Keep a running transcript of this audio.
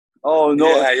Oh no!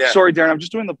 Yeah. Sorry, Darren. I'm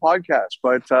just doing the podcast.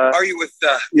 But are you with?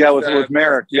 With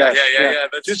Merrick. Yeah.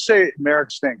 Just say Merrick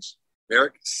stinks.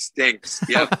 Merrick stinks.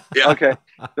 Yeah. Okay.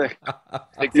 Big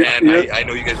fan. I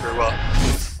know you guys very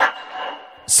well.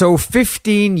 So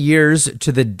 15 years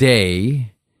to the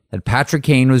day that Patrick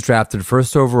Kane was drafted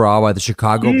first overall by the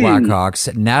Chicago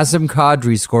Blackhawks, Nazem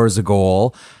Kadri scores a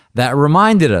goal that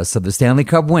reminded us of the Stanley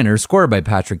Cup winner scored by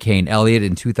Patrick Kane, Elliot,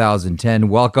 in 2010.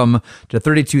 Welcome to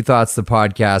 32 Thoughts, the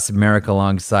podcast, Merrick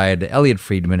alongside Elliot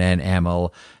Friedman and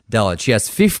Amel Delich. Yes,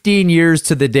 15 years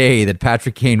to the day that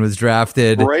Patrick Kane was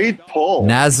drafted. Great pull.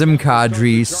 Nazem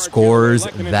Kadri scores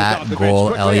that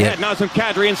goal, Elliot. Nazem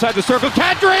Kadri inside the circle.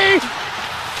 Kadri!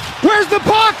 Where's the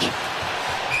puck?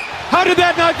 How did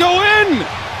that not go in?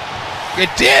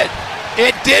 It did.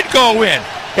 It did go in.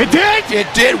 It did? It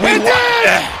did. It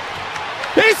did!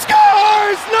 He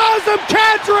scores! Nazem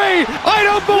Kadri! I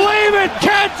don't believe it!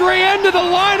 Kadri into the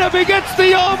lineup. He gets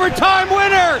the overtime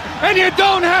winner. And you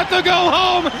don't have to go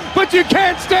home, but you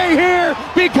can't stay here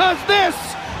because this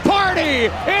party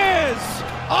is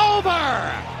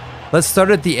over. Let's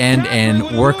start at the end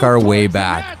and work our way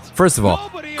back. First of all,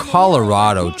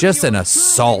 Colorado, just an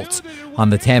assault on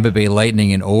the Tampa Bay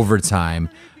Lightning in overtime.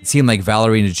 It seemed like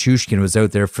Valeri Nichushkin was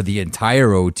out there for the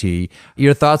entire OT.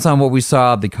 Your thoughts on what we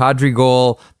saw, the Kadri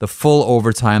goal, the full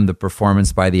overtime, the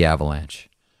performance by the Avalanche?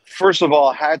 First of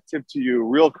all, hat tip to you.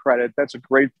 Real credit. That's a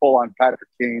great pull on Patrick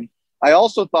Kane. I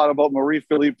also thought about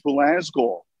Marie-Philippe Poulin's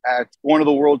goal at one of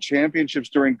the World Championships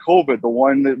during COVID, the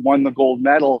one that won the gold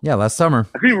medal. Yeah, last summer.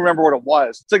 I couldn't even remember what it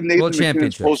was. It's like Nathan World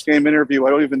McKinnon's post-game interview. I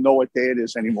don't even know what day it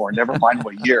is anymore, never mind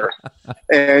what year.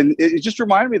 And it just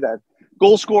reminded me of that.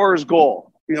 Goal scorer's goal.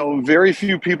 You know, very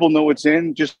few people know it's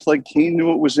in, just like Kane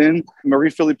knew it was in.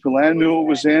 Marie-Philippe Poulin knew it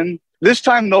was in. This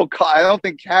time, though, I don't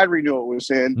think Kadri knew it was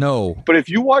in. No. But if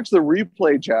you watch the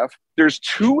replay, Jeff, there's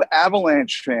two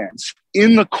Avalanche fans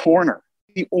in the corner.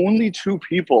 The only two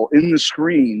people in the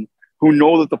screen who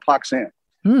know that the puck's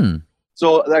in.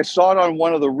 So I saw it on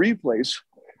one of the replays,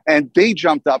 and they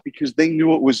jumped up because they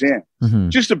knew it was in.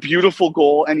 Just a beautiful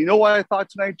goal. And you know what I thought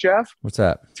tonight, Jeff? What's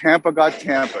that? Tampa got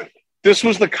Tampa'd. This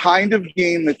was the kind of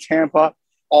game that Tampa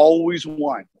always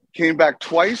won. Came back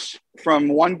twice from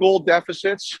 1-goal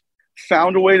deficits,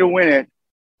 found a way to win it.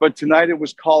 But tonight it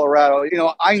was Colorado. You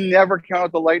know, I never count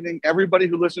out the Lightning. Everybody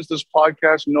who listens to this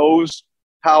podcast knows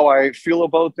how I feel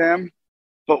about them.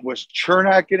 But was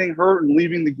Chernak getting hurt and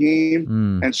leaving the game?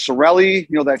 And Cirelli,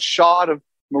 you know, that shot of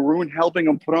Maroon helping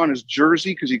him put on his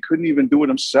jersey because he couldn't even do it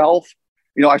himself.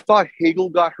 You know, I thought Hagel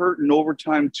got hurt in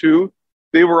overtime too.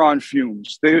 They were on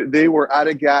fumes. They were out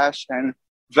of gas, and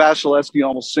Vasilevsky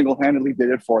almost single-handedly did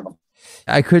it for them.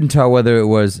 I couldn't tell whether it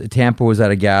was Tampa was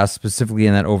out of gas, specifically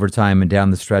in that overtime and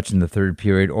down the stretch in the third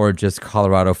period, or just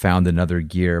Colorado found another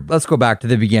gear. Let's go back to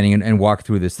the beginning and walk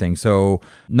through this thing. So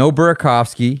no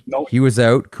Burakovsky. Nope. He was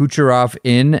out. Kucherov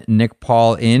in. Nick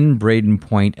Paul in. Braden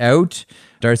Point out.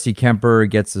 Darcy Kemper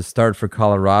gets the start for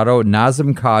Colorado.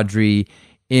 Nazem Kadri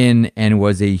in and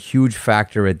was a huge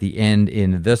factor at the end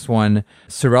in this one.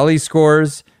 Cirelli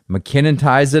scores. McKinnon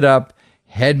ties it up.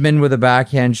 Hedman with a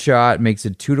backhand shot makes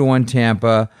it 2-1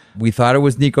 Tampa. We thought it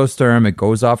was Nico Sturm. It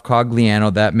goes off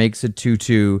Cogliano. That makes it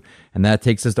 2-2, and that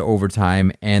takes us to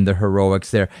overtime and the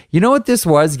heroics there. You know what this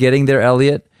was getting there,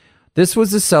 Elliot? This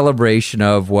was a celebration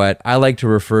of what I like to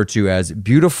refer to as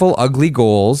beautiful, ugly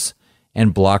goals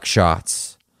and block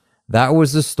shots. That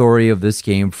was the story of this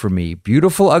game for me.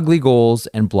 Beautiful, ugly goals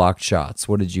and blocked shots.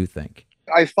 What did you think?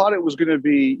 I thought it was going to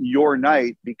be your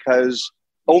night because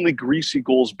only greasy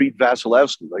goals beat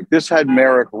Vasilevsky. Like, this had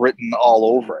Merrick written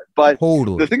all over it. But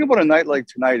Totally. The thing about a night like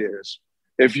tonight is,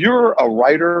 if you're a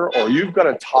writer or you've got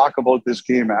to talk about this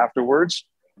game afterwards,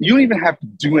 you don't even have to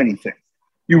do anything.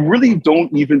 You really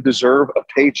don't even deserve a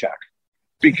paycheck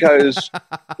because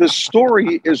the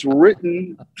story is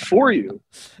written for you.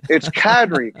 It's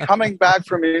Kadri coming back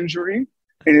from injury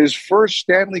in his first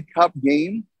Stanley Cup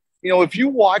game. You know, if you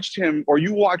watched him or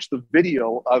you watched the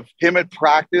video of him at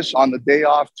practice on the day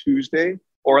off Tuesday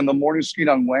or in the morning skate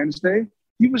on Wednesday,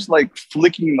 he was like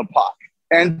flicking the puck.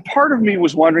 And part of me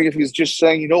was wondering if he's just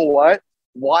saying, you know what,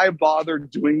 why bother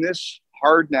doing this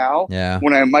hard now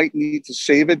when I might need to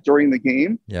save it during the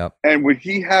game? Yep. And when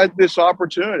he had this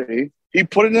opportunity, he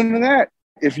put it in the net.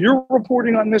 If you're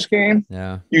reporting on this game,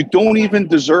 you don't even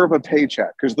deserve a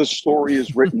paycheck because the story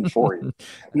is written for you.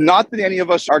 Not that any of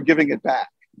us are giving it back.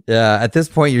 Yeah, at this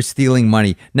point, you're stealing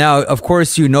money. Now, of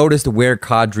course, you noticed where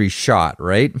Kadri shot,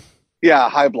 right? Yeah,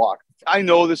 high block. I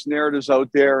know this narrative's out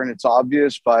there and it's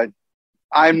obvious, but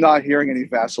I'm not hearing any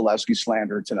Vasilevsky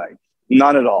slander tonight.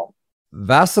 None at all.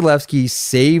 Vasilevsky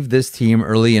saved this team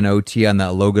early in OT on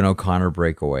that Logan O'Connor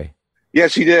breakaway.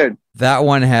 Yes, he did. That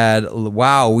one had,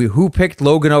 who picked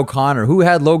Logan O'Connor? Who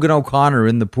had Logan O'Connor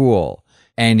in the pool?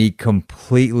 And he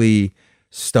completely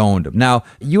stoned him. Now,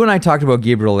 you and I talked about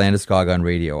Gabriel Landeskog on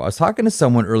radio. I was talking to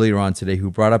someone earlier on today who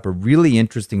brought up a really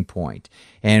interesting point,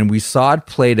 and we saw it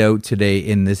played out today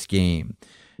in this game.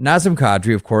 Nazem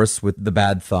Kadri, of course, with the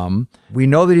bad thumb. We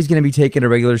know that he's going to be taking a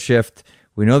regular shift.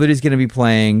 We know that he's going to be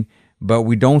playing, but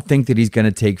we don't think that he's going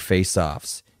to take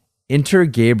face-offs. Enter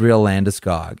Gabriel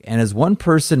Landeskog. And as one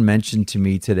person mentioned to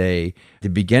me today, the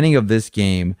beginning of this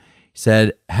game,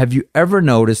 said, have you ever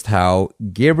noticed how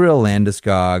Gabriel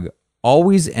Landeskog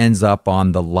always ends up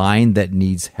on the line that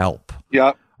needs help?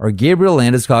 Yeah. Or Gabriel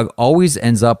Landeskog always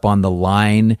ends up on the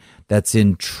line that's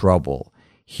in trouble.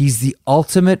 He's the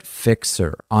ultimate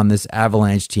fixer on this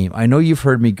Avalanche team. I know you've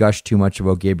heard me gush too much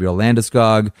about Gabriel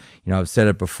Landeskog. I've said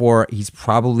it before. He's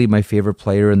probably my favorite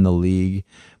player in the league.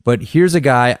 But here's a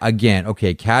guy, again,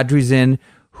 okay, Kadri's in.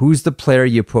 Who's the player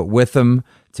you put with him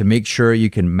to make sure you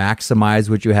can maximize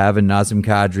what you have in Nazem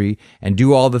Kadri and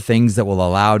do all the things that will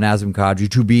allow Nazem Kadri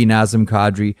to be Nazem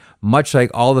Kadri, much like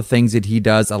all the things that he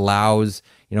does allows,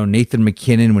 Nathan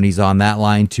MacKinnon when he's on that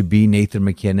line to be Nathan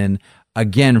MacKinnon.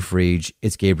 Again, Friedge,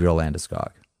 it's Gabriel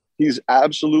Landeskog. He's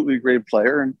absolutely a great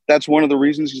player, and that's one of the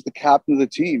reasons he's the captain of the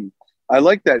team. I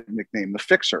like that nickname, the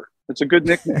Fixer. It's a good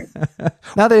nickname.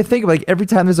 Now that I think about it, every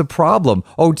time there's a problem,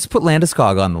 just put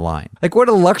Landeskog on the line. What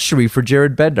a luxury for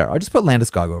Jared Bednar. I'll just put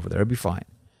Landeskog over there. It'll be fine.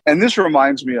 And this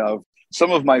reminds me of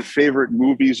some of my favorite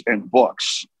movies and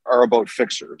books are about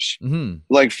fixers. Mm-hmm.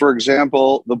 Like, for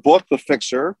example, the book The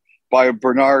Fixer by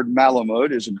Bernard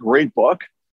Malamud is a great book.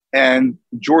 And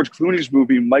George Clooney's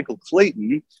movie, Michael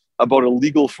Clayton, about a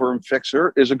legal firm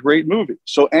fixer is a great movie.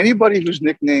 So anybody who's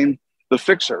nicknamed The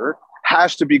Fixer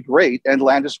has to be great, and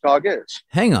Landeskog is.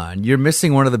 Hang on, you're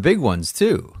missing one of the big ones,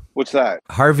 too. What's that?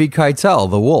 Harvey Keitel,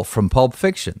 the wolf from Pulp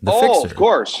Fiction. The Fixer. Of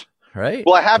course. Right?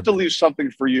 Well, I have to leave something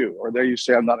for you, or there you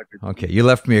say I'm not a good. Okay, you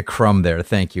left me a crumb there.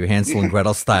 Thank you. Hansel and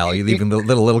Gretel style. You're leaving the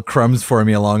little crumbs for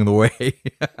me along the way.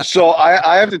 So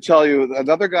I have to tell you,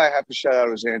 another guy I have to shout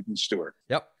out is Anthony Stewart.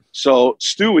 Yep. So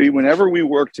Stewie, whenever we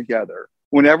work together,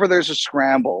 whenever there's a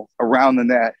scramble around the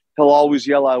net, he'll always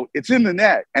yell out, "It's in the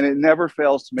net." And it never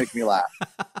fails to make me laugh.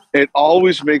 It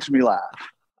always makes me laugh.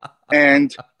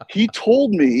 And he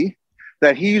told me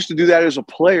that he used to do that as a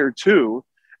player too.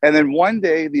 And then one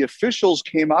day the officials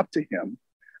came up to him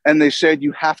and they said,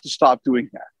 "You have to stop doing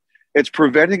that. It's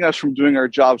preventing us from doing our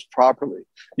jobs properly.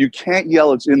 You can't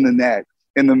yell 'It's in the net'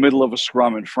 in the middle of a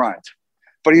scrum in front."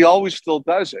 But he always still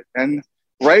does it. And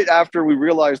right after we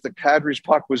realized that Kadri's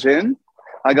puck was in,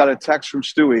 I got a text from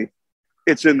Stewie,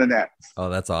 "It's in the net." Oh,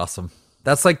 that's awesome.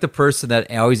 That's like the person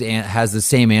that always has the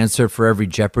same answer for every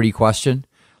Jeopardy question.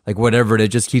 Like whatever it is,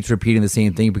 just keeps repeating the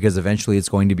same thing because eventually it's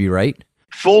going to be right.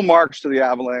 Full marks to the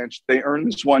Avalanche. They earned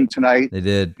this one tonight. They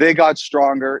did. They got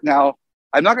stronger. Now,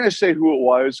 I'm not going to say who it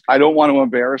was. I don't want to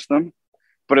embarrass them.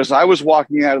 But as I was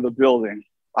walking out of the building,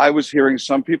 I was hearing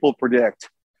some people predict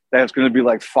that it's going to be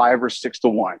like 5 or 6 to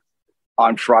 1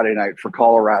 on Friday night for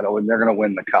Colorado, and they're going to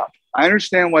win the cup. I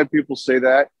understand why people say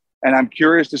that, and I'm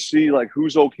curious to see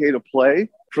who's okay to play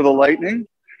for the Lightning,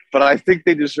 but I think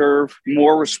they deserve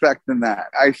more respect than that.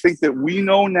 I think that we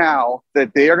know now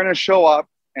that they are going to show up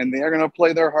and they are going to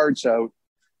play their hearts out,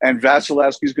 and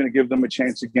Vasilevsky's going to give them a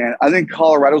chance again. I think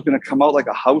Colorado's going to come out like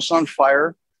a house on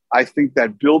fire. I think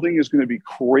that building is going to be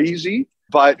crazy,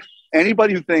 but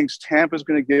anybody who thinks Tampa's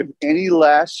going to give any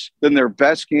less than their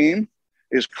best game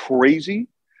is crazy.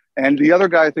 And the other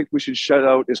guy I think we should shout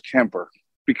out is Kemper,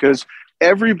 because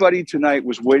everybody tonight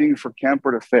was waiting for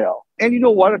Kemper to fail. And you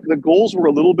know what? The goals were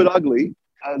a little bit ugly.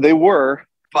 They were,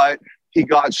 but he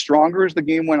got stronger as the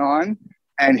game went on.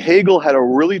 And Hagel had a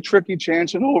really tricky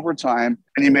chance in overtime,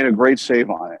 and he made a great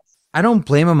save on it. I don't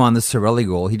blame him on the Cirelli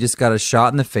goal. He just got a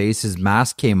shot in the face. His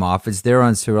mask came off. It's there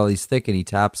on Cirelli's stick, and he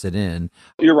taps it in.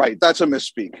 You're right. That's a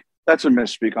misspeak. That's a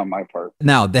misspeak on my part.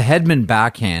 Now, the Hedman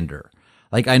backhander.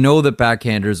 I know that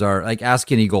backhanders are,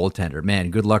 ask any goaltender. Man,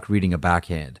 good luck reading a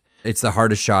backhand. It's the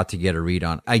hardest shot to get a read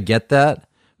on. I get that,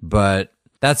 but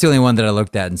that's the only one that I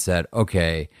looked at and said,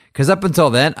 okay. Because up until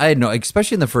then, I had no,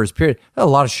 especially in the first period, I had a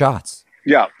lot of shots.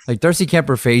 Yeah. Darcy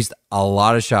Kemper faced a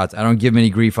lot of shots. I don't give him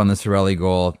any grief on the Cirelli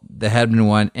goal. The Hedman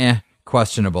one,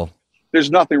 questionable.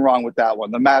 There's nothing wrong with that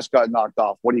one. The mask got knocked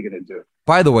off. What are you going to do?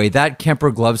 By the way, that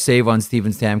Kemper glove save on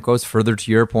Steven Stamkos, further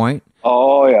to your point.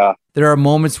 Oh, yeah. There are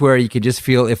moments where you could just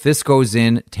feel if this goes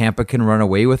in, Tampa can run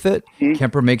away with it. Mm-hmm.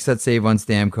 Kemper makes that save on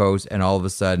Stamkos, and all of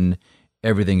a sudden,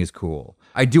 everything is cool.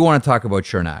 I do want to talk about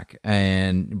Chernak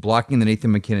and blocking the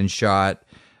Nathan MacKinnon shot.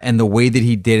 And the way that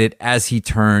he did it as he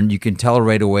turned, you can tell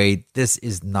right away, this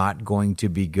is not going to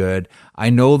be good. I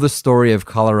know the story of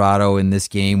Colorado in this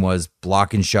game was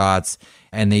blocking shots,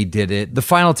 and they did it. The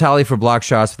final tally for block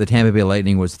shots for the Tampa Bay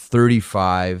Lightning was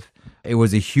 35. It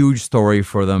was a huge story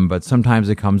for them, but sometimes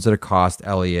it comes at a cost,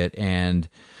 Elliot. And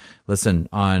listen,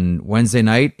 on Wednesday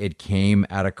night, it came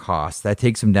at a cost. That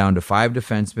takes him down to 5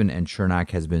 defensemen, and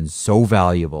Cernak has been so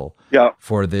valuable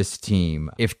for this team.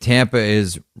 If Tampa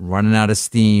is running out of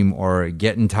steam or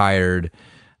getting tired,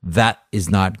 that is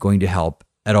not going to help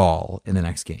at all in the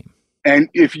next game. And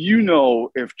if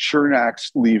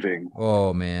Cernak's leaving,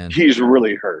 oh man, he's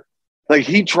really hurt. Like,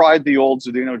 he tried the old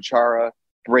Zdeno Chara,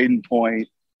 Braden Point,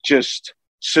 just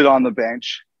sit on the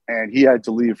bench, and he had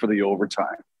to leave for the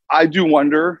overtime. I do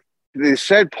wonder. They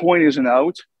said Point isn't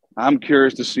out. I'm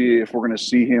curious to see if we're going to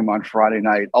see him on Friday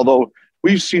night. Although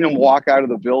we've seen him walk out of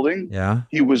the building. Yeah.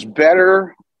 He was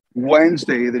better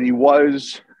Wednesday than he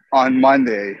was on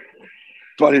Monday,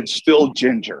 but it's still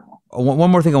ginger.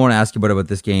 One more thing I want to ask you about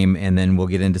this game, and then we'll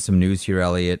get into some news here,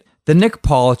 Elliot. The Nick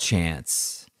Paul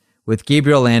chance with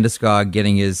Gabriel Landeskog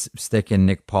getting his stick in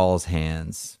Nick Paul's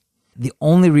hands. The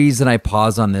only reason I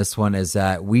pause on this one is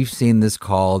that we've seen this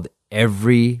called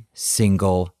every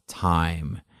single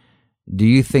time. Do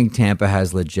you think Tampa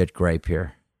has legit gripe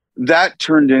here? That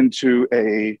turned into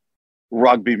a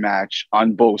rugby match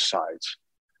on both sides.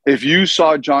 If you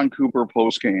saw John Cooper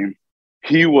post-game,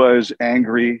 he was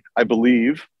angry, I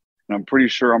believe, and I'm pretty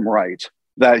sure I'm right,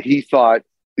 that he thought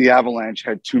the Avalanche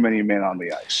had too many men on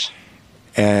the ice.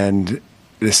 And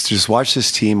just watch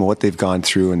this team, what they've gone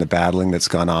through and the battling that's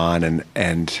gone on,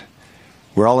 and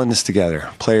we're all in this together.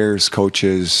 Players,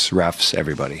 coaches, refs,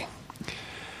 everybody.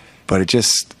 But it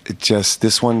just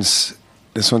this one's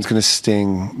going to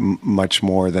sting much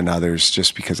more than others,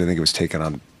 just because I think it was taken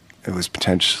on. It was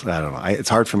potential. I don't know. It's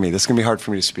hard for me. This is going to be hard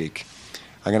for me to speak.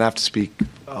 I'm going to have to speak.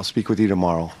 I'll speak with you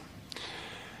tomorrow.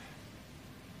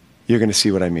 You're going to see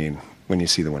what I mean when you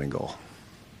see the winning goal.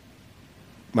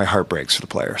 My heart breaks for the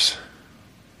players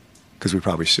because we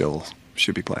probably still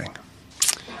should be playing.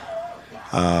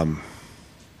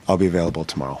 I'll be available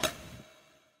tomorrow.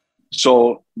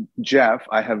 So, Jeff,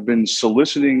 I have been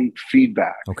soliciting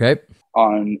feedback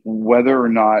on whether or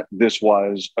not this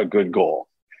was a good goal.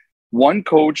 One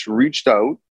coach reached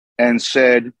out and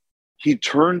said he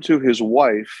turned to his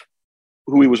wife,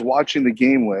 who he was watching the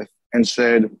game with, and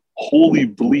said, "Holy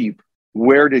bleep,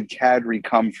 where did Kadri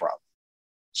come from?"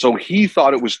 So he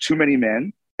thought it was too many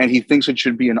men, and he thinks it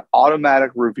should be an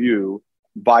automatic review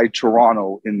by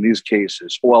Toronto in these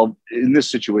cases. Well, in this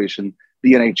situation,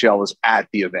 the NHL is at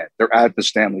the event. They're at the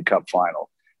Stanley Cup final.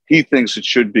 He thinks it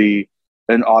should be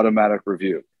an automatic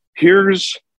review.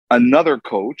 Here's another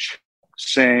coach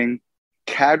saying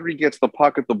Kadri gets the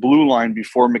puck at the blue line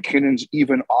before McKinnon's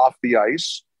even off the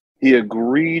ice. He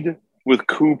agreed with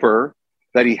Cooper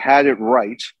that he had it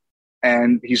right.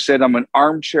 And he said, "I'm an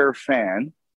armchair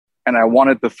fan, and I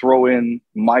wanted to throw in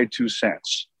my 2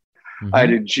 cents." Mm-hmm. I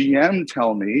had a GM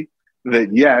tell me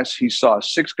that, yes, he saw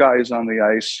 6 guys on the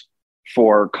ice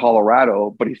for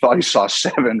Colorado, but he thought he saw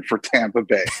 7 for Tampa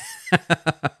Bay.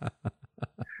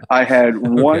 I had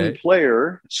one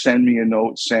player send me a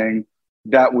note saying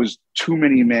that was too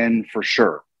many men for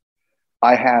sure.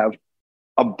 I have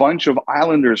a bunch of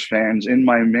Islanders fans in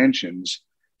my mentions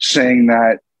saying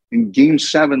that in Game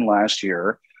 7 last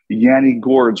year, Yanni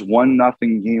Gourde's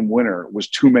 1-0 game winner was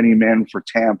too many men for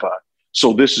Tampa.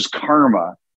 So this is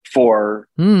karma for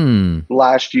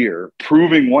last year,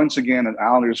 proving once again that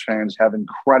Islanders fans have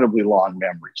incredibly long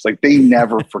memories. Like, they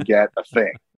never forget a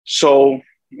thing. So,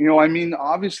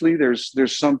 obviously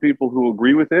there's some people who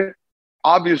agree with it.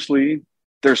 Obviously,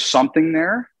 there's something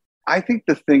there. I think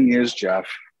the thing is, Jeff,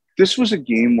 this was a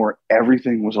game where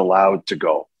everything was allowed to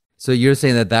go. So you're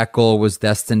saying that goal was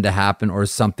destined to happen, or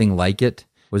something like it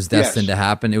was destined to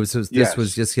happen? This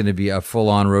was just going to be a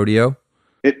full-on rodeo?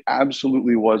 It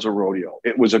absolutely was a rodeo.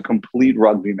 It was a complete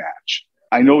rugby match.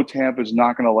 I know Tampa's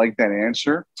not going to like that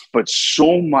answer, but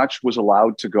so much was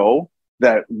allowed to go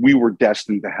that we were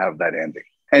destined to have that ending.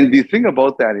 And the thing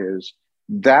about that is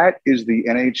the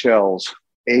NHL's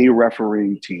A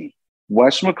refereeing team.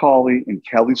 Wes McCauley and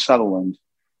Kelly Sutherland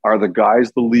are the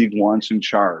guys the league wants in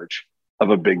charge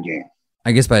of a big game.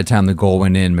 I guess by the time the goal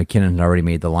went in, McKinnon had already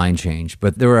made the line change.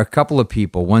 But there were a couple of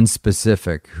people, one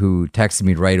specific, who texted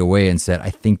me right away and said,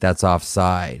 "I think that's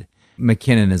offside."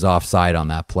 McKinnon is offside on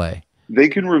that play. They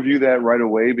can review that right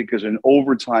away because in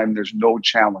overtime, there's no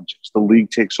challenges. The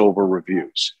league takes over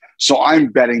reviews. So I'm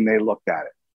betting they looked at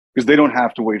it because they don't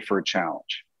have to wait for a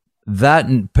challenge.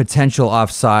 That potential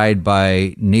offside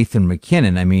by Nathan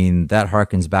McKinnon, that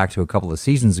harkens back to a couple of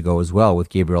seasons ago as well with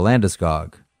Gabriel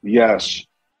Landeskog. Yes.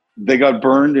 They got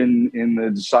burned in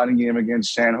the deciding game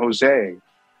against San Jose.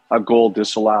 A goal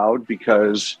disallowed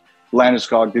because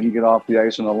Landeskog didn't get off the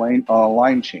ice on a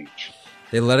line change.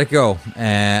 They let it go,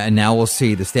 and now we'll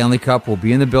see. The Stanley Cup will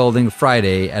be in the building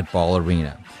Friday at Ball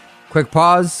Arena. Quick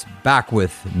pause, back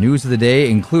with news of the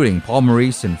day, including Paul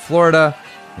Maurice in Florida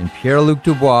and Pierre-Luc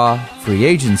Dubois, free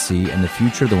agency, and the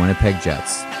future of the Winnipeg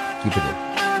Jets. Keep it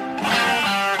in.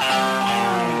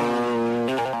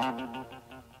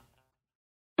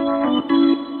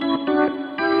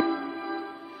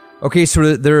 Okay,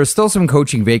 so there are still some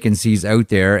coaching vacancies out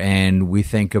there, and we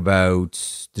think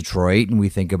about Detroit, and we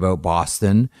think about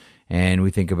Boston, and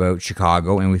we think about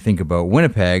Chicago, and we think about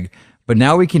Winnipeg, but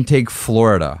now we can take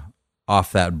Florida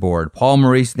off that board. Paul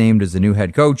Maurice named as the new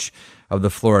head coach of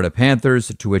the Florida Panthers,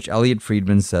 to which Elliot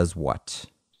Friedman says what?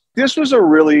 This was a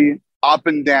really up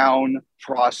and down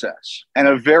process and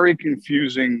a very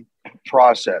confusing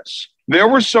process. There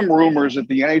were some rumors at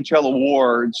the NHL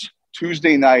Awards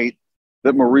Tuesday night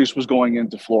that Maurice was going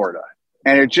into Florida.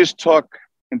 And it just took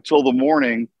until the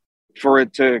morning for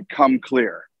it to come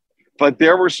clear. But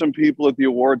there were some people at the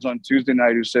awards on Tuesday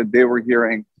night who said they were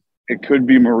hearing it could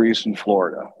be Maurice in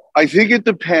Florida. I think it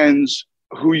depends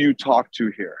who you talk to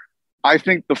here. I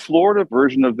think the Florida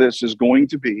version of this is going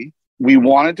to be, we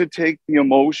wanted to take the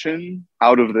emotion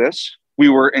out of this. We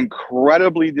were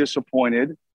incredibly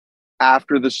disappointed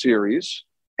after the series,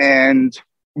 and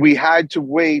we had to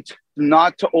wait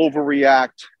not to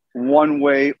overreact one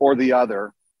way or the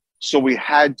other. So we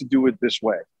had to do it this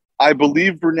way. I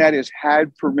believe Brunette has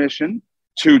had permission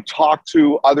to talk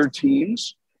to other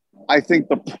teams. I think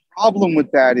the problem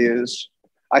with that is,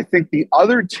 I think the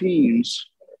other teams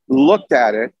looked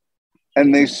at it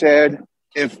and they said,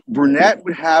 if Brunette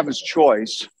would have his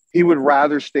choice, he would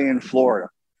rather stay in Florida.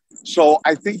 So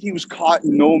I think he was caught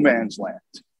in no man's land.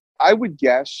 I would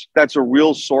guess that's a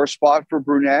real sore spot for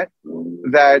Brunette,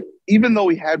 that even though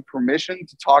he had permission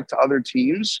to talk to other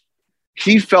teams,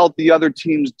 he felt the other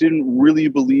teams didn't really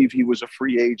believe he was a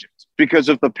free agent. Because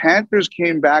if the Panthers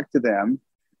came back to them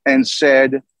and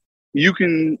said, you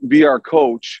can be our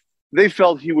coach, they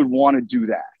felt he would want to do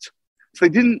that. So they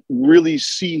didn't really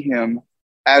see him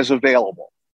as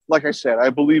available. Like I said,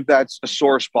 I believe that's a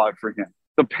sore spot for him.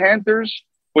 The Panthers,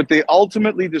 what they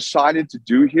ultimately decided to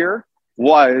do here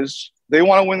was they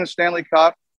want to win the Stanley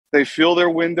Cup. They feel their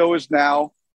window is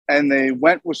now, and they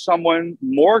went with someone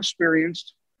more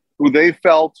experienced who they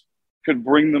felt could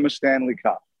bring them a Stanley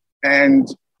Cup. And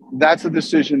that's a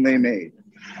decision they made.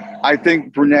 I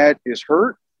think Brunette is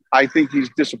hurt. I think he's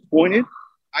disappointed.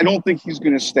 I don't think he's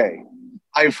going to stay.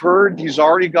 I've heard he's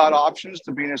already got options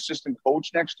to be an assistant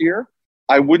coach next year.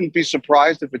 I wouldn't be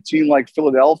surprised if a team like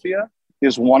Philadelphia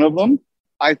is one of them.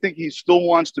 I think he still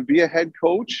wants to be a head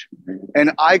coach.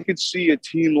 And I could see a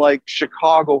team like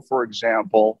Chicago, for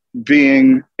example,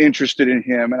 being interested in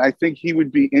him. And I think he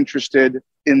would be interested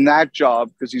in that job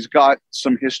because he's got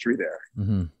some history there.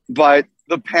 Mm-hmm. But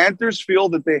the Panthers feel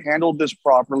that they handled this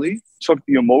properly, took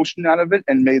the emotion out of it,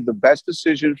 and made the best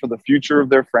decision for the future of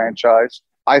their franchise.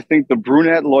 I think the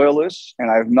Brunette loyalists, and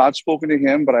I've not spoken to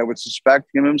him, but I would suspect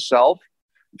him himself,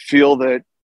 feel that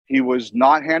he was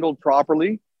not handled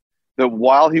properly. That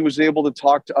while he was able to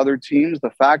talk to other teams, the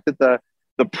fact that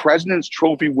the President's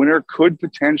Trophy winner could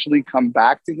potentially come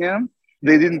back to him,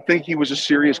 they didn't think he was a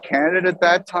serious candidate at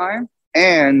that time.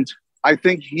 And I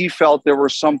think he felt there were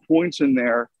some points in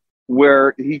there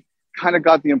where he kind of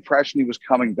got the impression he was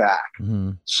coming back.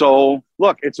 Mm-hmm. So,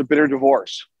 look, it's a bitter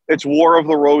divorce. It's War of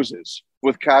the Roses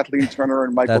with Kathleen Turner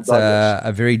and Michael Douglas. That's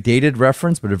a very dated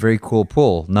reference, but a very cool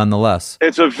pull, nonetheless.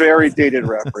 It's a very dated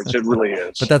reference. It really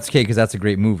is. But that's okay, because that's a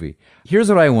great movie. Here's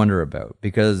what I wonder about,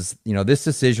 because, you know, this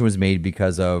decision was made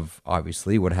because of,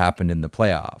 obviously, what happened in the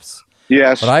playoffs.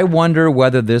 Yes. But I wonder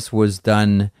whether this was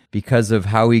done because of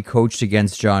how he coached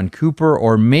against John Cooper,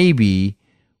 or maybe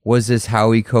was this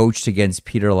how he coached against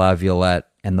Peter Laviolette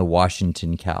and the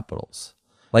Washington Capitals?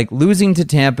 Like, losing to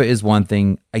Tampa is one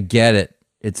thing. I get it.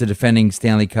 It's a defending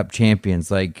Stanley Cup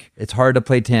champions. Like, it's hard to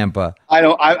play Tampa.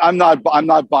 I'm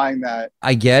not buying that.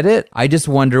 I get it. I just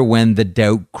wonder when the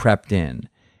doubt crept in.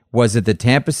 Was it the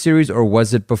Tampa series or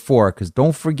was it before? Because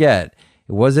don't forget,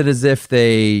 it wasn't as if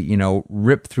they, you know,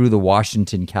 ripped through the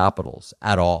Washington Capitals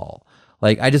at all.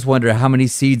 Like, I just wonder how many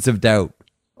seeds of doubt.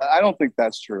 I don't think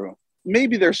that's true.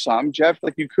 Maybe there's some, Jeff.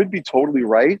 Like, you could be totally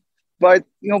right. But,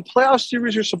 you know, playoff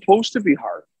series are supposed to be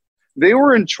hard. They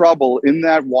were in trouble in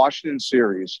that Washington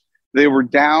series. They were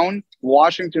down.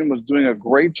 Washington was doing a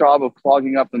great job of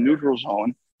clogging up the neutral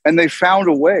zone, and they found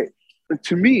a way. But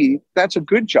to me, that's a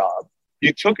good job.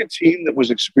 You took a team that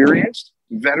was experienced,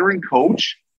 veteran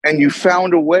coach, and you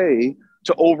found a way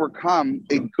to overcome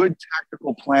a good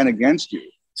tactical plan against you.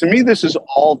 To me, this is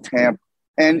all Tampa.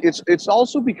 And it's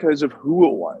also because of who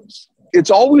it was. It's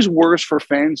always worse for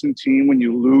fans and team when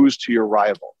you lose to your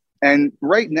rival. And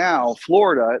right now,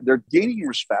 Florida, they're gaining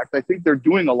respect. I think they're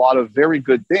doing a lot of very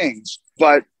good things.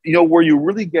 But, where you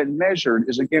really get measured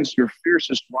is against your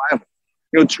fiercest rival.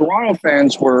 Toronto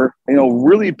fans were,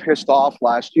 really pissed off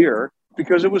last year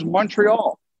because it was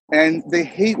Montreal. And they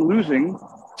hate losing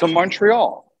to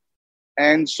Montreal.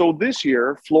 And so this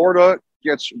year, Florida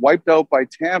gets wiped out by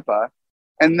Tampa.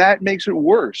 And that makes it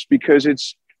worse because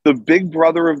it's the big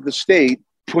brother of the state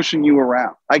pushing you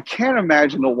around. I can't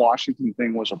imagine the Washington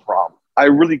thing was a problem. I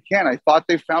really can't. I thought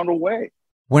they found a way.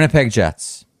 Winnipeg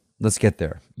Jets. Let's get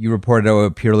there. You reported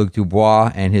out Pierre-Luc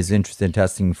Dubois and his interest in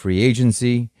testing free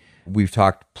agency. We've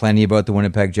talked plenty about the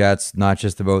Winnipeg Jets, not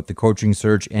just about the coaching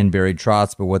search and Barry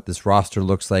Trotz, but what this roster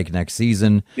looks like next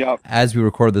season. Yep. As we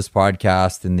record this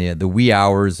podcast in the wee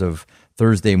hours of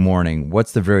Thursday morning,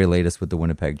 what's the very latest with the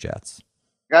Winnipeg Jets?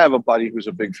 I have a buddy who's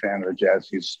a big fan of the Jets.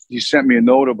 He sent me a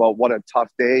note about what a tough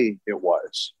day it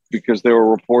was because there were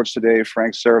reports today,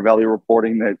 Frank Saravelli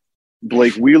reporting that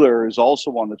Blake Wheeler is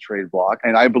also on the trade block,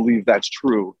 and I believe that's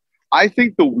true. I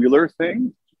think the Wheeler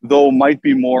thing, though, might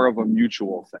be more of a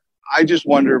mutual thing. I just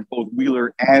wonder if both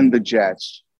Wheeler and the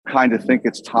Jets kind of think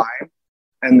it's time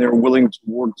and they're willing to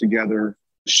work together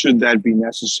should that be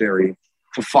necessary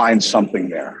to find something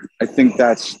there. I think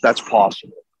that's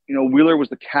possible. Wheeler was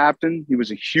the captain. He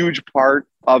was a huge part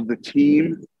of the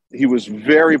team. He was a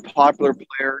very popular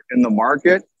player in the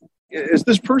market. As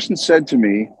this person said to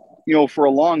me, for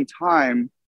a long time,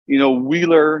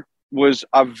 Wheeler was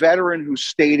a veteran who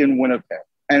stayed in Winnipeg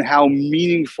and how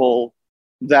meaningful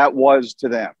that was to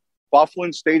them.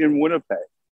 Byfuglien stayed in Winnipeg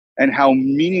and how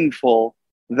meaningful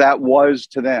that was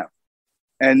to them.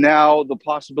 And now the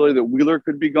possibility that Wheeler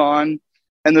could be gone.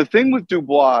 And the thing with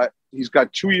Dubois, he's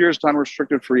got 2 years to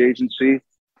unrestricted free agency.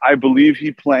 I believe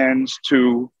he plans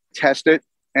to test it,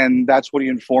 and that's what he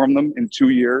informed them in 2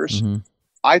 years. Mm-hmm.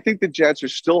 I think the Jets are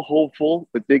still hopeful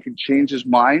that they can change his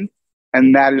mind,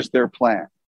 and that is their plan.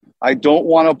 I don't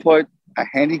want to put a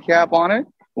handicap on it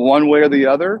one way or the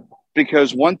other,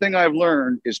 because one thing I've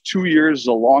learned is 2 years is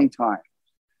a long time.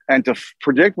 And to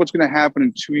predict what's going to happen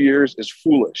in 2 years is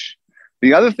foolish.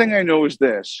 The other thing I know is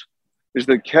this, is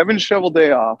that Kevin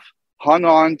Cheveldayoff hung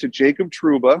on to Jacob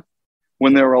Trouba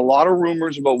when there were a lot of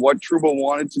rumors about what Trouba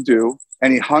wanted to do,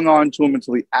 and he hung on to him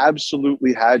until he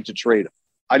absolutely had to trade him.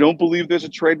 I don't believe there's a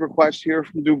trade request here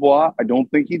from Dubois. I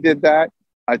don't think he did that.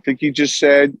 I think he just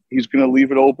said he's going to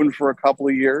leave it open for a couple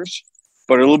of years.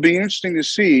 But it'll be interesting to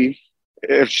see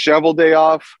if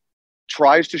Cheveldayoff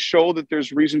tries to show that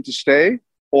there's reason to stay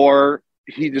or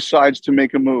he decides to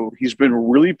make a move. He's been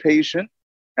really patient.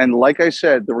 And like I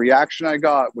said, the reaction I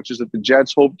got, which is that the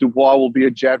Jets hope Dubois will be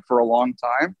a Jet for a long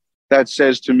time, that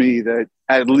says to me that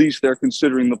at least they're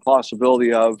considering the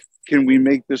possibility of, can we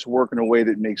make this work in a way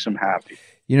that makes him happy?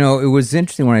 It was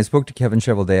interesting when I spoke to Kevin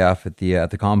Cheveldayoff at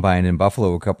the Combine in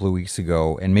Buffalo a couple of weeks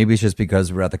ago, and maybe it's just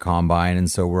because we're at the Combine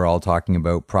and so we're all talking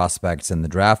about prospects and the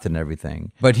draft and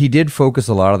everything. But he did focus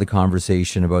a lot of the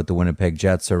conversation about the Winnipeg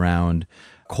Jets around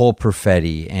Cole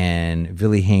Perfetti and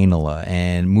Ville Heinola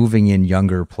and moving in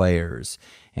younger players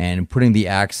and putting the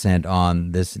accent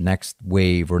on this next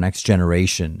wave or next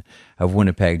generation of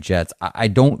Winnipeg Jets. I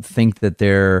don't think that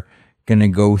they're going to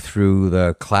go through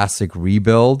the classic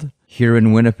rebuild here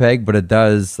in Winnipeg, but it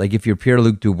does, like if you're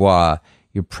Pierre-Luc Dubois,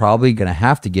 you're probably going to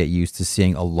have to get used to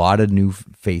seeing a lot of new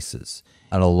faces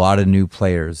and a lot of new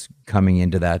players coming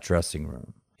into that dressing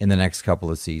room in the next couple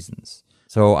of seasons.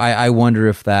 So I wonder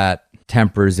if that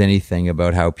tempers anything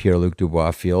about how Pierre-Luc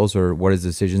Dubois feels or what his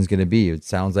decision is going to be. It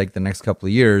sounds like the next couple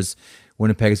of years,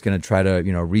 Winnipeg is going to try to,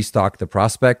 restock the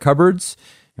prospect cupboards.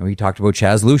 And we talked about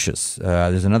Chaz Lucius.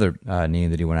 There's another name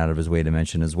that he went out of his way to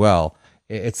mention as well.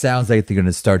 It sounds like they're going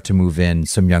to start to move in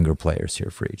some younger players here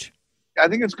for each. I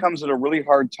think it comes at a really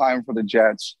hard time for the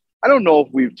Jets. I don't know if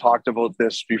we've talked about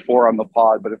this before on the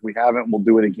pod, but if we haven't, we'll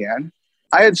do it again.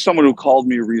 I had someone who called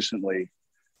me recently,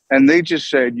 and they just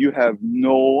said, you have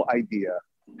no idea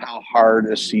how hard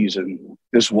a season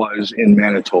this was in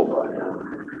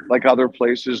Manitoba. Like other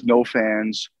places, no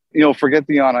fans. Forget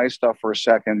the on-ice stuff for a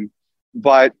second.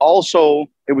 But also,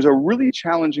 it was a really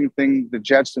challenging thing, the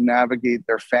Jets, to navigate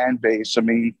their fan base. I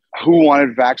mean, who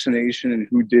wanted vaccination and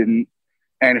who didn't,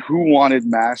 and who wanted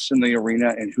masks in the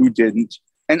arena and who didn't.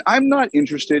 And I'm not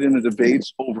interested in the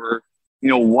debates over,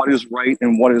 what is right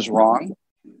and what is wrong,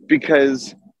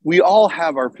 because we all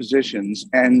have our positions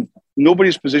and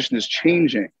nobody's position is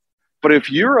changing. But if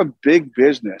you're a big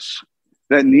business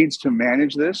that needs to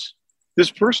manage this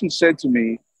person said to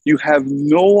me, You have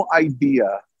no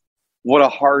idea what a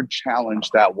hard challenge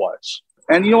that was.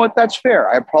 And you know what? That's fair.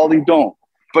 I probably don't.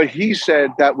 But he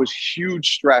said that was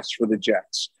huge stress for the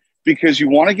Jets because you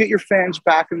want to get your fans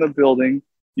back in the building.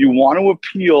 You want to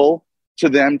appeal to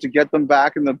them to get them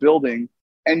back in the building.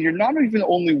 And you're not even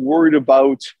only worried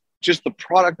about just the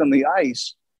product on the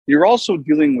ice. You're also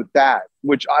dealing with that,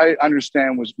 which I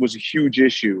understand was a huge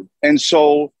issue. And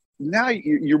so now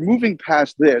you're moving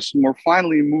past this, and we're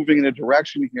finally moving in a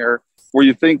direction here where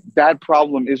you think that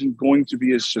problem isn't going to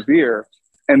be as severe.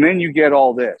 And then you get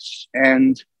all this.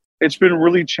 And it's been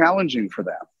really challenging for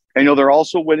them. And, they're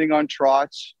also winning on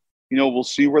Trotz. We'll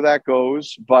see where that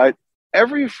goes. But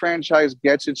every franchise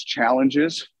gets its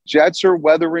challenges. Jets are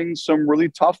weathering some really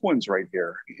tough ones right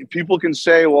here. People can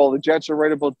say, well, the Jets are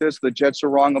right about this, the Jets are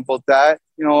wrong about that.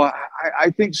 I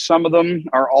think some of them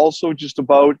are also just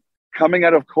about coming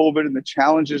out of COVID and the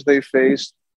challenges they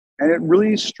faced. And it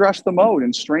really stressed them out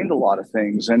and strained a lot of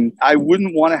things. And I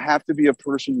wouldn't want to have to be a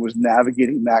person who was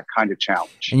navigating that kind of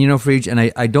challenge. And, Friedge,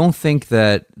 and I don't think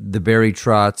that the Barry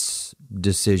Trotz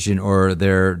decision or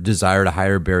their desire to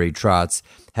hire Barry Trotz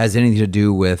has anything to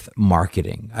do with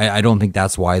marketing. I don't think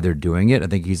that's why they're doing it. I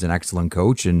think he's an excellent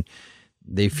coach and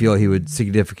they feel he would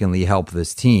significantly help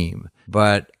this team.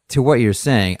 But to what you're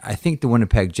saying, I think the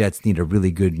Winnipeg Jets need a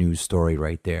really good news story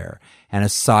right there. And a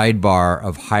sidebar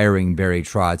of hiring Barry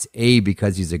Trotz, A,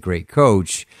 because he's a great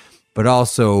coach, but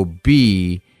also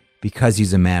B, because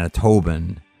he's a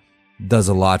Manitoban, does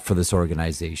a lot for this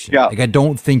organization. Yeah. I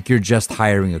don't think you're just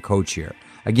hiring a coach here.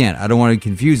 Again, I don't want to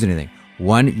confuse anything.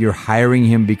 One, you're hiring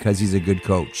him because he's a good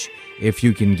coach, if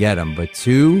you can get him. But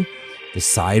two, the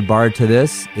sidebar to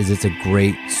this is it's a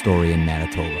great story in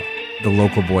Manitoba. The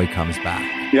local boy comes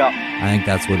back. Yeah. I think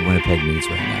that's what Winnipeg needs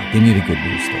right now. They need a good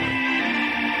news story.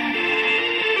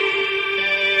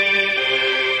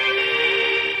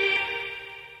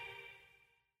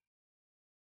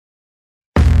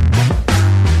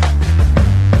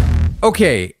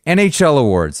 Okay, NHL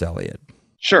awards, Elliot.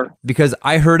 Sure. Because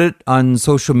I heard it on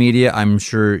social media. I'm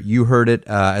sure you heard it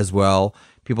as well.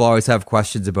 People always have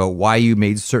questions about why you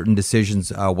made certain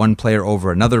decisions, one player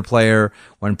over another player,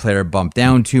 one player bumped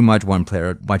down too much, one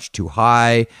player much too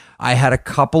high. I had a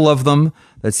couple of them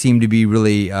that seemed to be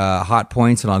really hot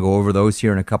points, and I'll go over those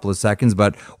here in a couple of seconds.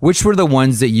 But which were the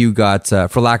ones that you got,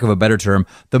 for lack of a better term,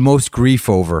 the most grief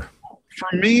over?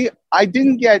 For me, I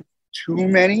didn't get too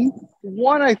many.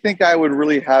 One I think I would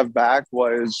really have back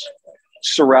was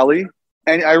Cirelli.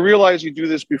 And I realize you do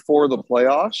this before the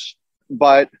playoffs,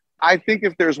 but I think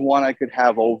if there's one I could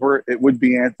have over, it would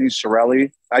be Anthony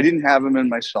Cirelli. I didn't have him in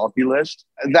my Selke list.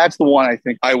 That's the one I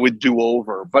think I would do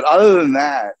over. But other than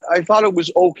that, I thought it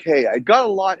was okay. I got a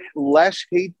lot less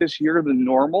hate this year than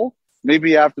normal.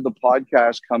 Maybe after the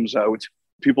podcast comes out,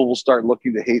 people will start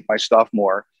looking to hate my stuff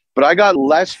more. But I got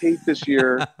less hate this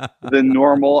year than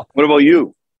normal. What about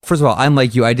you? First of all, I'm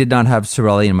like you. I did not have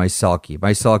Cirelli in my Selke.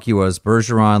 My Selke was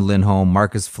Bergeron, Lindholm,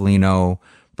 Marcus Foligno,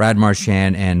 Brad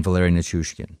Marchand, and Valeri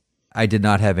Nichushkin. I did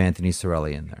not have Anthony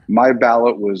Cirelli in there. My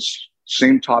ballot was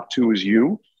same top two as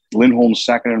you. Lindholm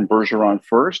second and Bergeron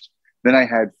first. Then I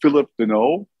had Philip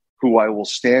Deneau, who I will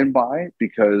stand by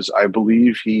because I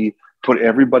believe he put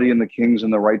everybody in the Kings in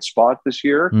the right spot this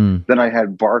year. Then I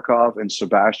had Barkov and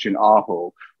Sebastian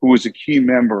Aho, who was a key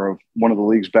member of one of the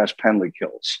league's best penalty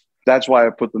kills. That's why I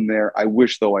put them there. I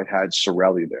wish, though, I had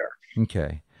Cirelli there.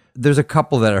 Okay. There's a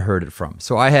couple that I heard it from.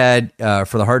 So I had,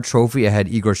 for the Hart Trophy, I had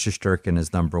Igor Shesterkin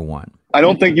as number one. I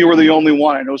don't think you were the only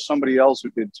one. I know somebody else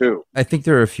who did, too. I think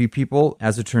there are a few people,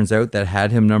 as it turns out, that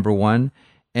had him number one.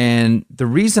 And the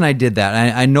reason I did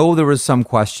that, I know there was some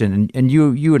question, and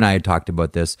you and I had talked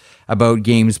about this, about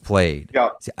games played. Yeah.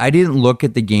 See, I didn't look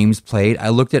at the games played. I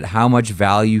looked at how much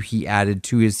value he added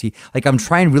to his team. Like, I'm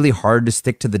trying really hard to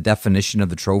stick to the definition of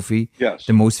the trophy. Yes.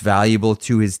 The most valuable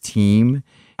to his team.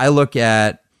 I look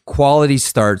at quality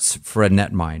starts for a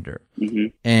netminder. Mm-hmm.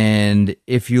 And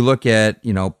if you look at,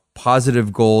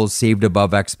 positive goals saved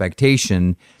above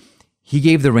expectation, he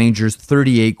gave the Rangers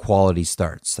 38 quality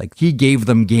starts. Like, he gave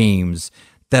them games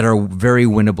that are very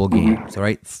winnable games, all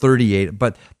right? 38.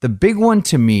 But the big one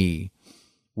to me,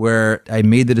 where I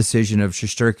made the decision of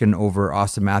Shesterkin over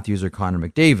Austin Matthews or Connor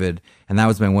McDavid, and that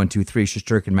was my 1, 2, 3,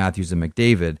 Shesterkin, Matthews, and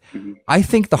McDavid. Mm-hmm. I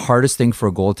think the hardest thing for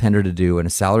a goaltender to do in a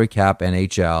salary cap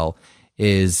NHL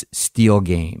is steal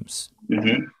games.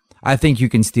 Mm-hmm. I think you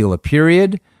can steal a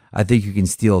period. I think you can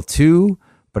steal two.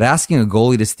 But asking a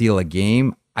goalie to steal a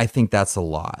game, I think that's a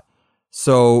lot.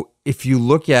 So if you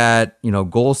look at,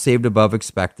 goals saved above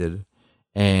expected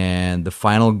and the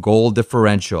final goal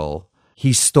differential,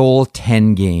 he stole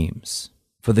 10 games.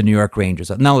 for the New York Rangers.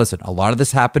 Now, listen, a lot of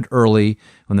this happened early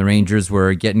when the Rangers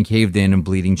were getting caved in and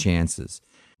bleeding chances.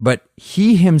 But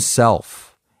he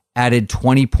himself added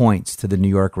 20 points to the New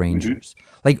York Rangers.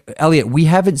 Like, Elliot, we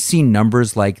haven't seen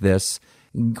numbers like this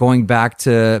going back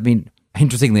to, I mean,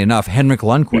 interestingly enough, Henrik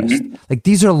Lundqvist. Like,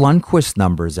 these are Lundqvist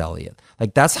numbers, Elliot.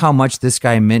 Like, that's how much this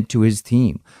guy meant to his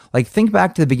team. Like, think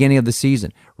back to the beginning of the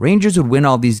season. Rangers would win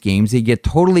all these games. They'd get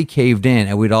totally caved in,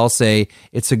 and we'd all say,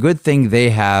 it's a good thing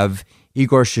they have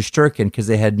Igor Shesterkin because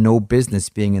they had no business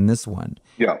being in this one.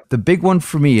 Yeah. The big one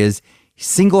for me is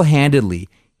single-handedly,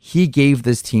 he gave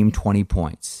this team 20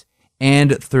 points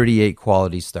and 38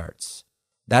 quality starts.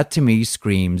 That to me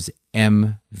screams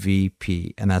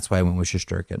MVP, and that's why I went with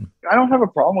Shesterkin. I don't have a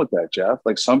problem with that, Jeff.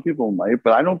 Like, some people might,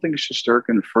 but I don't think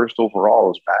Shesterkin first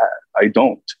overall is bad. I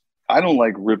don't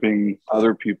like ripping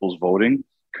other people's voting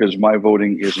because my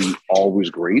voting isn't always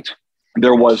great.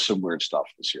 There was some weird stuff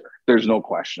this year. There's no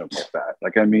question about that.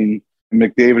 Like, I mean,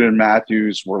 McDavid and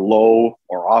Matthews were low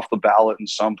or off the ballot in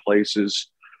some places.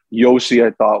 Yossi,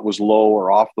 I thought, was low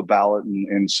or off the ballot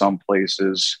in some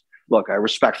places. Look, I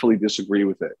respectfully disagree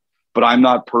with it, but I'm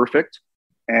not perfect,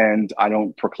 and I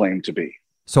don't proclaim to be.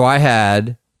 So I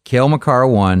had Cale Makar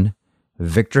 1,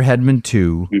 Victor Hedman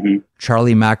 2,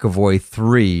 Charlie McAvoy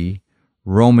 3,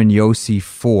 Roman Josi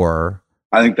 4.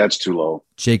 I think that's too low.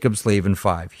 Jacob Slavin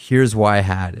 5. Here's why I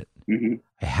had it.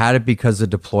 I had it because of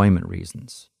deployment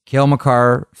reasons. Cale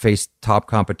Makar faced top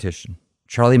competition.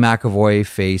 Charlie McAvoy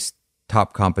faced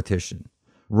top competition.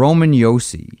 Roman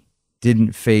Josi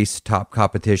didn't face top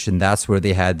competition. That's where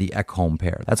they had the Ekholm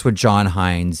pair. That's what John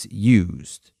Hines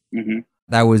used.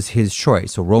 That was his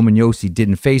choice. So Roman Josi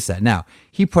didn't face that. Now,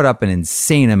 he put up an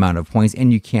insane amount of points,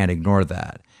 and you can't ignore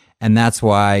that. And that's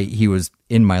why he was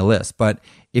in my list. But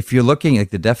if you're looking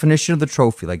at the definition of the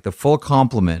trophy, like the full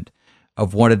complement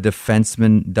of what a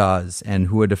defenseman does and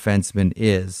who a defenseman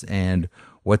is and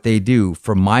what they do,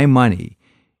 for my money,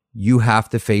 you have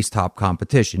to face top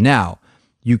competition. Now,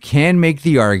 you can make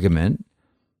the argument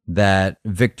that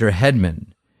Victor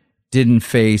Hedman didn't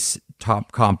face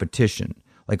top competition.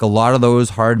 Like, a lot of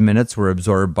those hard minutes were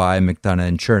absorbed by McDonough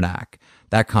and Chernak.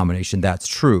 That combination, that's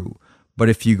true. But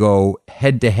if you go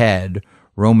head-to-head,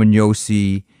 Roman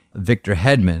Josi, Victor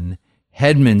Hedman,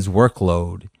 Hedman's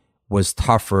workload was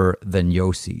tougher than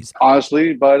Yossi's.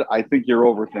 Honestly, bud, I think you're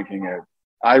overthinking it.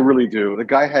 I really do. The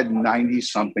guy had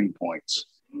 90-something points.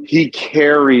 He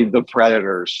carried the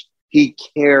Predators. He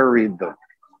carried them.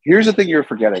 Here's the thing you're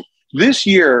forgetting. This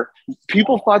year,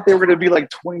 people thought they were going to be like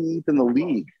 28th in the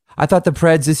league. I thought the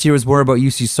Preds this year was more about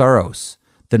UC Saros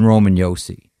than Roman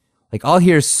Josi. Like, I'll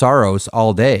hear Saros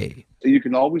all day. You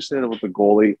can always say that with the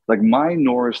goalie. Like, my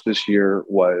Norris this year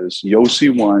was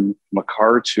Josi 1,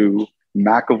 Makar 2,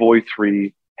 McAvoy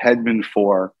 3, Hedman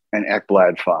 4, and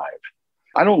Ekblad 5.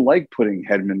 I don't like putting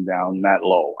Hedman down that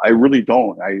low. I really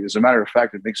don't. As a matter of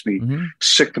fact, it makes me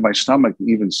sick to my stomach to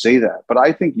even say that. But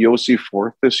I think Josi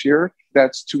 4th this year,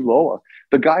 that's too low.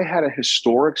 The guy had a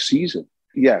historic season.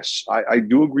 Yes, I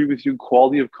do agree with you.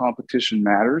 Quality of competition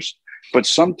matters. But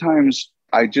sometimes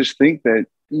I just think that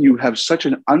you have such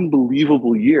an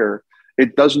unbelievable year,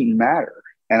 it doesn't matter.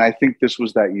 And I think this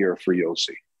was that year for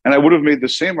Josi. And I would have made the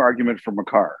same argument for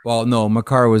Makar. Well, no,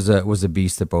 Makar was a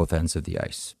beast at both ends of the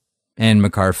ice. And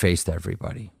Makar faced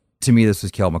everybody. To me, this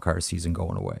was Cale Makar's season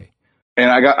going away.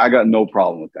 And I got no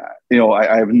problem with that. You know,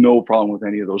 I have no problem with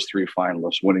any of those three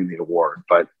finalists winning the award.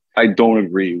 But I don't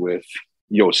agree with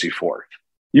Josi 4th.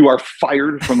 You are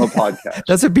fired from the podcast.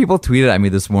 That's what people tweeted at me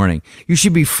this morning. You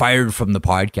should be fired from the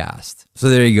podcast. So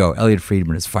there you go. Elliot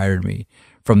Friedman has fired me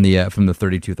from the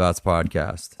 32 Thoughts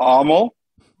podcast. Amel,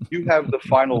 you have the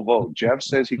final vote. Jeff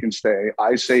says he can stay.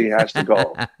 I say he has to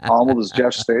go. Amel, does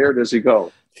Jeff stay or does he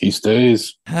go? He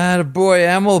stays. Boy,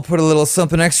 Amel, put a little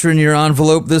something extra in your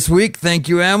envelope this week. Thank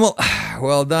you, Amel.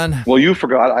 Well done. Well, you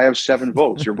forgot I have 7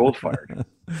 votes. You're both fired.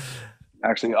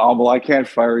 Actually, Amel, I can't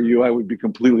fire you. I would be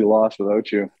completely lost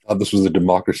without you. Oh, this was a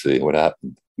democracy. What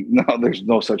happened? No, there's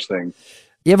no such thing.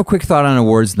 You have a quick thought on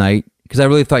awards night? Because I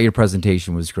really thought your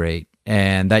presentation was great.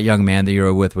 And that young man that you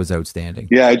were with was outstanding.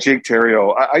 Yeah, Jake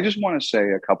Theriault. I just want to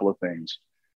say a couple of things.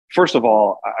 First of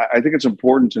all, I think it's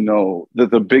important to know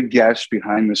that the big guests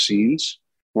behind the scenes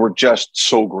were just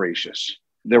so gracious.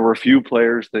 There were a few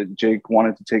players that Jake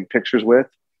wanted to take pictures with,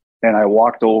 and I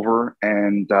walked over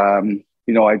and,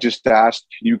 I just asked,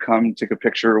 can you come take a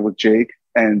picture with Jake?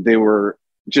 And they were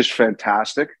just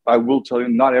fantastic. I will tell you,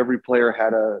 not every player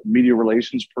had a media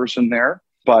relations person there,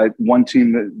 but one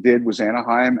team that did was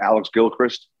Anaheim. Alex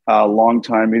Gilchrist, a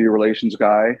longtime media relations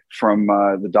guy from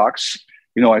the Ducks.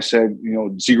 I said,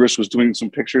 Zegras was doing some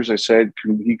pictures. I said,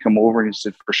 can he come over? And he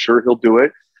said, for sure, he'll do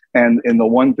it. And the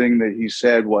one thing that he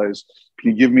said was,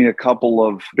 can you give me a couple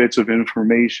of bits of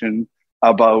information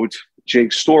about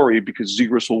Jake's story? Because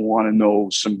Zegras will want to know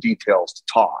some details to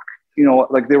talk. You know,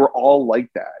 like they were all like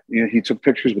that. You know, he took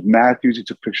pictures with Matthews. He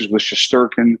took pictures with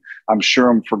Shesterkin. I'm sure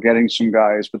I'm forgetting some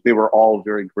guys, but they were all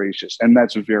very gracious. And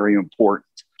that's very important.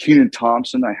 Keenan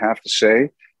Thompson, I have to say,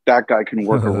 that guy can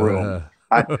work a room.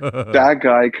 That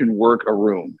guy can work a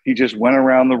room. He just went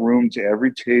around the room to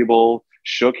every table,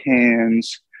 shook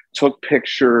hands, took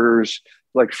pictures,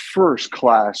 like first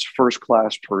class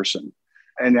person.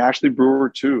 And Ashley Brewer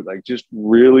too, like just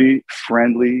really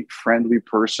friendly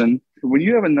person. When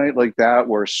you have a night like that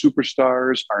where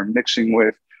superstars are mixing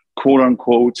with quote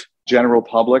unquote general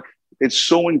public, it's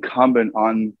so incumbent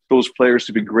on those players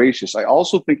to be gracious. I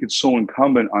also think it's so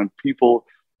incumbent on people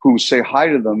who say hi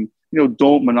to them, you know,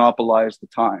 don't monopolize the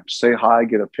time. Say hi,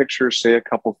 get a picture, say a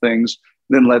couple things,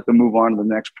 then let them move on to the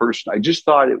next person. I just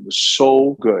thought it was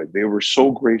so good. They were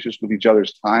so gracious with each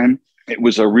other's time. It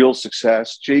was a real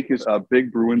success. Jake is a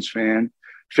big Bruins fan.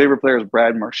 Favorite player is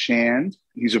Brad Marchand.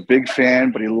 He's a big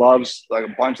fan, but he loves like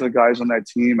a bunch of the guys on that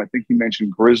team. I think he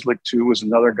mentioned Grzelcyk too, is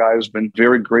another guy who's been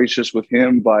very gracious with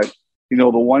him. But, you know,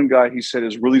 the one guy he said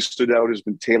has really stood out has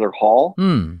been Taylor Hall.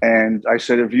 And I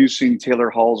said, have you seen Taylor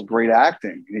Hall's great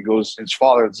acting? And he goes, his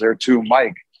father is there too,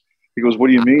 Mike. He goes, what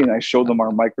do you mean? I showed them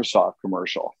our Microsoft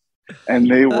commercial. And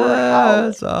they were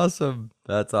That's awesome.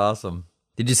 That's awesome.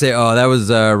 Did you say, that was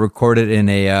recorded in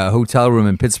a hotel room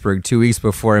in Pittsburgh 2 weeks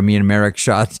before me and Merrick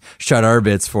shot our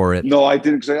bits for it? No, I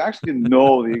didn't, because I actually didn't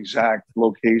know the exact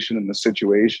location and the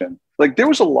situation. Like, there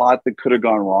was a lot that could have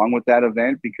gone wrong with that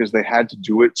event because they had to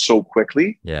do it so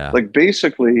quickly. Yeah. Like,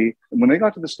 basically, when they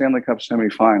got to the Stanley Cup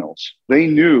semifinals, they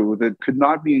knew that it could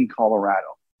not be in Colorado,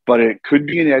 but it could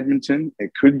be in Edmonton,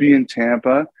 it could be in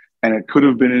Tampa, and it could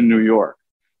have been in New York.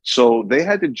 So they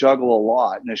had to juggle a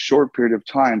lot in a short period of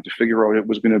time to figure out it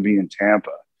was going to be in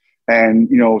Tampa. And,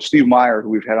 you know, Steve Meyer, who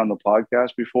we've had on the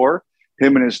podcast before,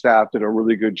 him and his staff did a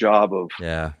really good job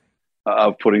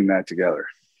of putting that together.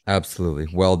 Absolutely.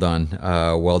 Well done.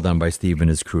 Well done by Steve and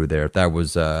his crew there. That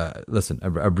was, a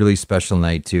really special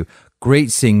night too.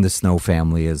 Great seeing the Snow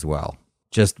family as well.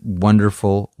 Just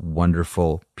wonderful,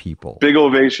 wonderful people. Big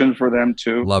ovation for them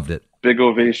too. Loved it. Big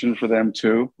ovation for them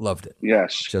too. Loved it.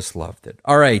 Yes. Just loved it.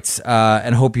 All right.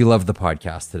 And hope you loved the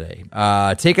podcast today.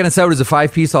 Taking us out is a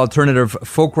 5-piece alternative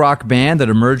folk rock band that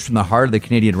emerged from the heart of the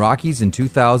Canadian Rockies in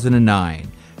 2009.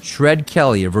 Shred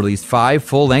Kelly have released 5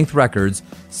 full-length records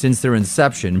since their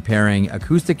inception, pairing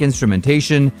acoustic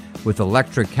instrumentation with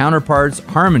electric counterparts,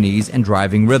 harmonies, and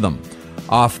driving rhythm.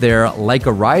 Off their Like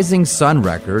a Rising Sun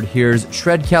record, here's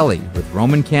Shred Kelly with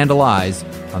Roman Candle Eyes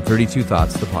on 32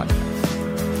 Thoughts, the podcast.